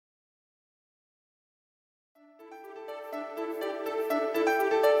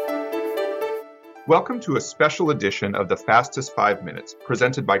Welcome to a special edition of the Fastest 5 Minutes,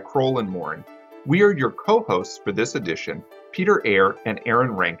 presented by Kroll and Morin. We are your co-hosts for this edition, Peter Eyre and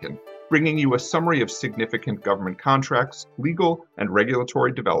Aaron Rankin, bringing you a summary of significant government contracts, legal and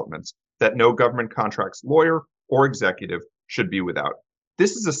regulatory developments that no government contracts lawyer or executive should be without.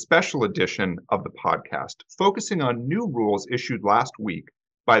 This is a special edition of the podcast, focusing on new rules issued last week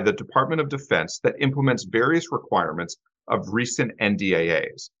by the Department of Defense that implements various requirements of recent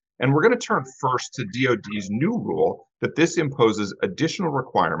NDAAs. And we're going to turn first to DoD's new rule that this imposes additional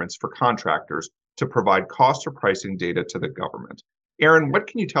requirements for contractors to provide cost or pricing data to the government. Aaron, what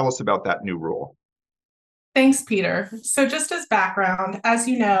can you tell us about that new rule? Thanks, Peter. So just as background, as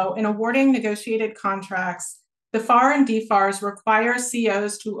you know, in awarding negotiated contracts, the FAR and DFARS require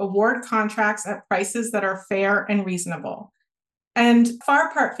COs to award contracts at prices that are fair and reasonable. And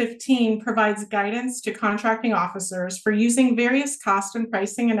FAR Part 15 provides guidance to contracting officers for using various cost and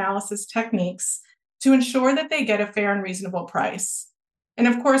pricing analysis techniques to ensure that they get a fair and reasonable price. And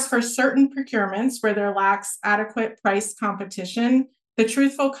of course, for certain procurements where there lacks adequate price competition, the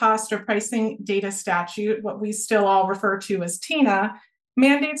Truthful Cost or Pricing Data Statute, what we still all refer to as TINA,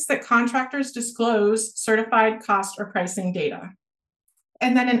 mandates that contractors disclose certified cost or pricing data.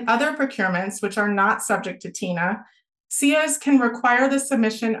 And then in other procurements, which are not subject to TINA, COs can require the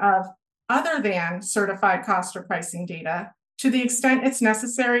submission of other than certified cost or pricing data to the extent it's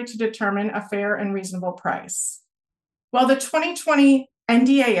necessary to determine a fair and reasonable price. Well, the 2020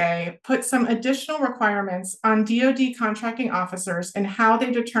 NDAA put some additional requirements on DoD contracting officers and how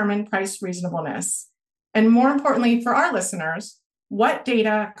they determine price reasonableness. And more importantly for our listeners, what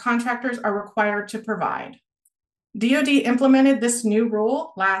data contractors are required to provide. DoD implemented this new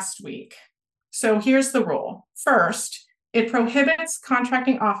rule last week. So here's the rule. First, it prohibits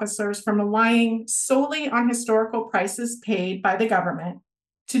contracting officers from relying solely on historical prices paid by the government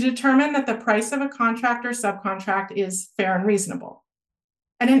to determine that the price of a contract or subcontract is fair and reasonable.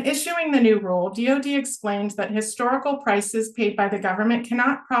 And in issuing the new rule, DoD explained that historical prices paid by the government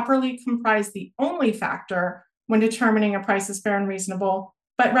cannot properly comprise the only factor when determining a price is fair and reasonable,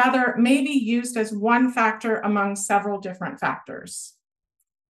 but rather may be used as one factor among several different factors.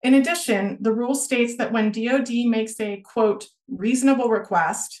 In addition, the rule states that when DoD makes a, quote, reasonable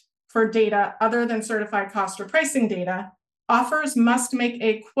request for data other than certified cost or pricing data, offers must make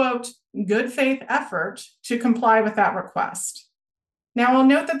a, quote, good faith effort to comply with that request. Now, I'll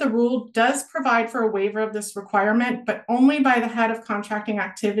note that the rule does provide for a waiver of this requirement, but only by the head of contracting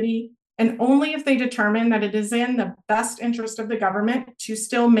activity and only if they determine that it is in the best interest of the government to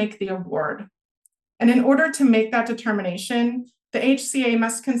still make the award. And in order to make that determination, the HCA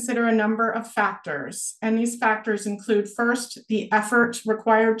must consider a number of factors, and these factors include first, the effort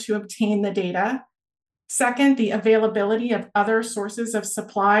required to obtain the data, second, the availability of other sources of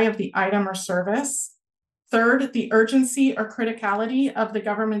supply of the item or service, third, the urgency or criticality of the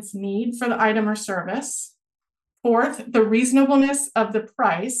government's need for the item or service, fourth, the reasonableness of the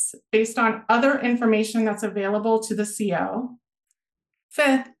price based on other information that's available to the CO,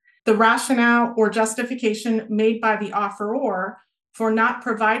 fifth, the rationale or justification made by the offeror for not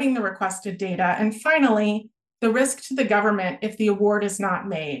providing the requested data, and finally, the risk to the government if the award is not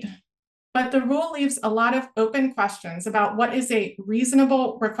made. But the rule leaves a lot of open questions about what is a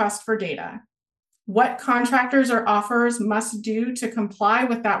reasonable request for data, what contractors or offerers must do to comply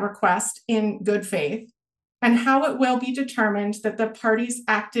with that request in good faith, and how it will be determined that the parties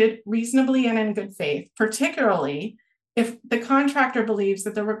acted reasonably and in good faith, particularly if the contractor believes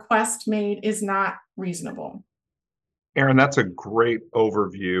that the request made is not reasonable. Aaron, that's a great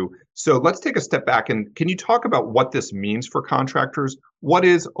overview. So let's take a step back and can you talk about what this means for contractors? What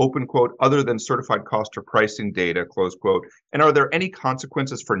is, open quote, other than certified cost or pricing data, close quote? And are there any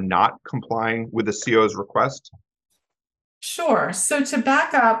consequences for not complying with the CO's request? Sure. So to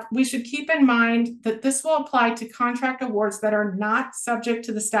back up, we should keep in mind that this will apply to contract awards that are not subject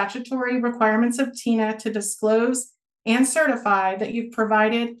to the statutory requirements of TINA to disclose and certify that you've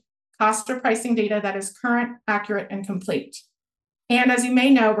provided cost or pricing data that is current, accurate, and complete. And as you may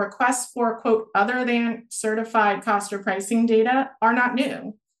know, requests for, quote, other than certified cost or pricing data are not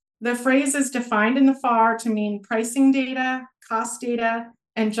new. The phrase is defined in the FAR to mean pricing data, cost data,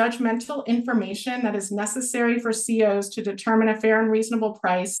 and judgmental information that is necessary for COs to determine a fair and reasonable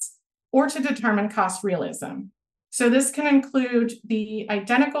price or to determine cost realism. So this can include the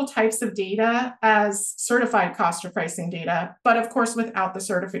identical types of data as certified cost or pricing data, but of course without the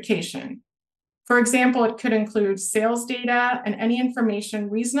certification. For example, it could include sales data and any information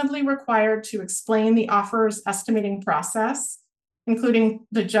reasonably required to explain the offeror's estimating process, including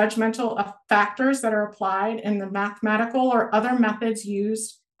the judgmental factors that are applied in the mathematical or other methods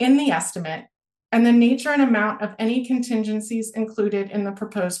used in the estimate, and the nature and amount of any contingencies included in the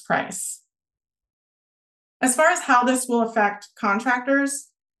proposed price. As far as how this will affect contractors,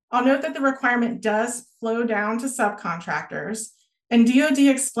 I'll note that the requirement does flow down to subcontractors, and DoD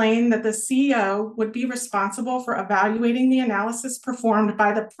explained that the CEO would be responsible for evaluating the analysis performed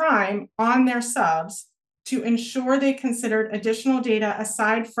by the prime on their subs to ensure they considered additional data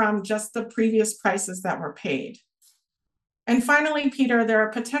aside from just the previous prices that were paid. And finally, Peter, there are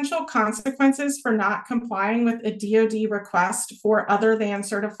potential consequences for not complying with a DoD request for other than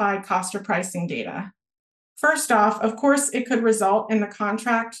certified cost or pricing data. First off, of course, it could result in the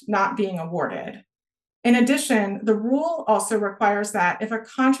contract not being awarded. In addition, the rule also requires that if a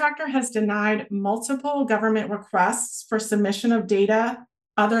contractor has denied multiple government requests for submission of data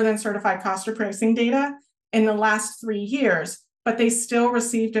other than certified cost or pricing data in the last 3 years, but they still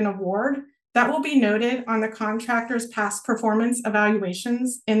received an award, that will be noted on the contractor's past performance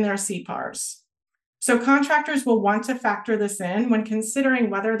evaluations in their CPARs. So contractors will want to factor this in when considering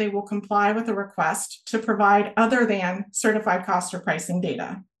whether they will comply with a request to provide other than certified cost or pricing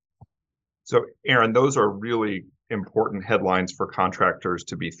data. So, Aaron, those are really important headlines for contractors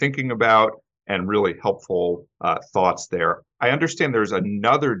to be thinking about and really helpful thoughts there. I understand there's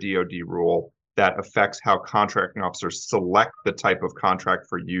another DoD rule that affects how contracting officers select the type of contract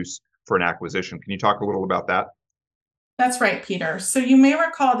for use for an acquisition. Can you talk a little about that? That's right, Peter. So you may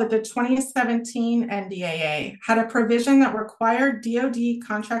recall that the 2017 NDAA had a provision that required DoD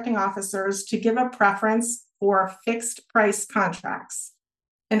contracting officers to give a preference for fixed price contracts.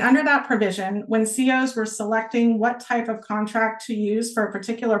 And under that provision, when COs were selecting what type of contract to use for a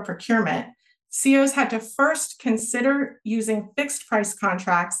particular procurement, COs had to first consider using fixed price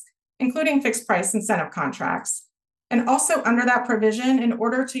contracts, including fixed price incentive contracts. And also under that provision, in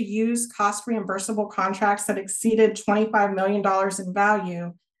order to use cost reimbursable contracts that exceeded $25 million in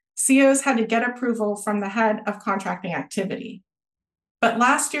value, COs had to get approval from the head of contracting activity. But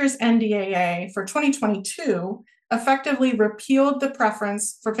last year's NDAA for 2022 effectively repealed the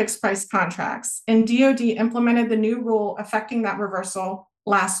preference for fixed price contracts, and DoD implemented the new rule affecting that reversal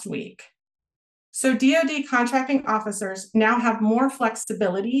last week. So DoD contracting officers now have more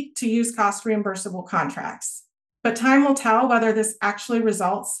flexibility to use cost reimbursable contracts, but time will tell whether this actually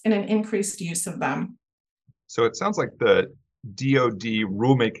results in an increased use of them. So it sounds like the DoD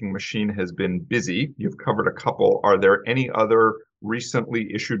rulemaking machine has been busy. You've covered a couple. Are there any other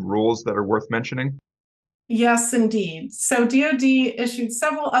recently issued rules that are worth mentioning? Yes, indeed. So DoD issued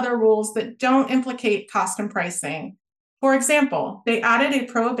several other rules that don't implicate cost and pricing. For example, they added a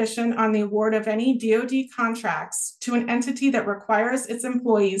prohibition on the award of any DoD contracts to an entity that requires its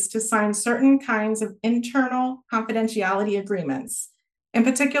employees to sign certain kinds of internal confidentiality agreements. In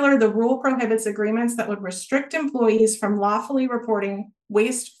particular, the rule prohibits agreements that would restrict employees from lawfully reporting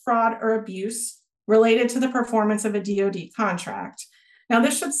waste, fraud, or abuse related to the performance of a DoD contract. Now,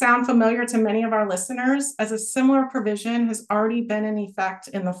 this should sound familiar to many of our listeners, as a similar provision has already been in effect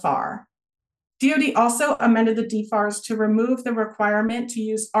in the FAR. DoD also amended the DFARS to remove the requirement to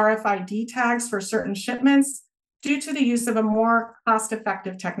use RFID tags for certain shipments due to the use of a more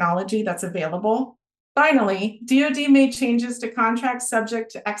cost-effective technology that's available. Finally, DoD made changes to contracts subject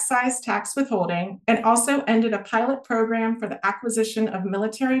to excise tax withholding and also ended a pilot program for the acquisition of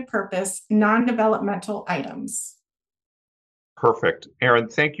military purpose non-developmental items. Perfect. Aaron,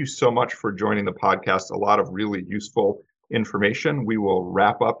 thank you so much for joining the podcast. A lot of really useful information. We will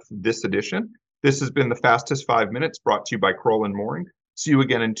wrap up this edition. This has been the Fastest 5 Minutes, brought to you by Crowell & Mooring. See you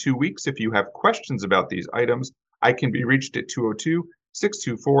again in 2 weeks. If you have questions about these items, I can be reached at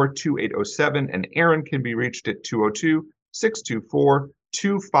 202-624-2807, and Aaron can be reached at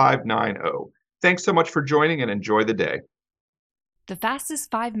 202-624-2590. Thanks so much for joining, and enjoy the day. The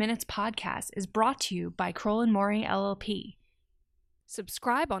Fastest 5 Minutes podcast is brought to you by Crowell & Mooring, LLP.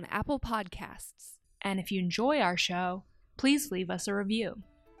 Subscribe on Apple Podcasts, and if you enjoy our show, please leave us a review.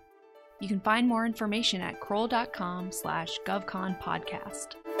 You can find more information at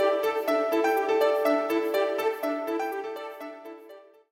crowell.com/govconpodcast.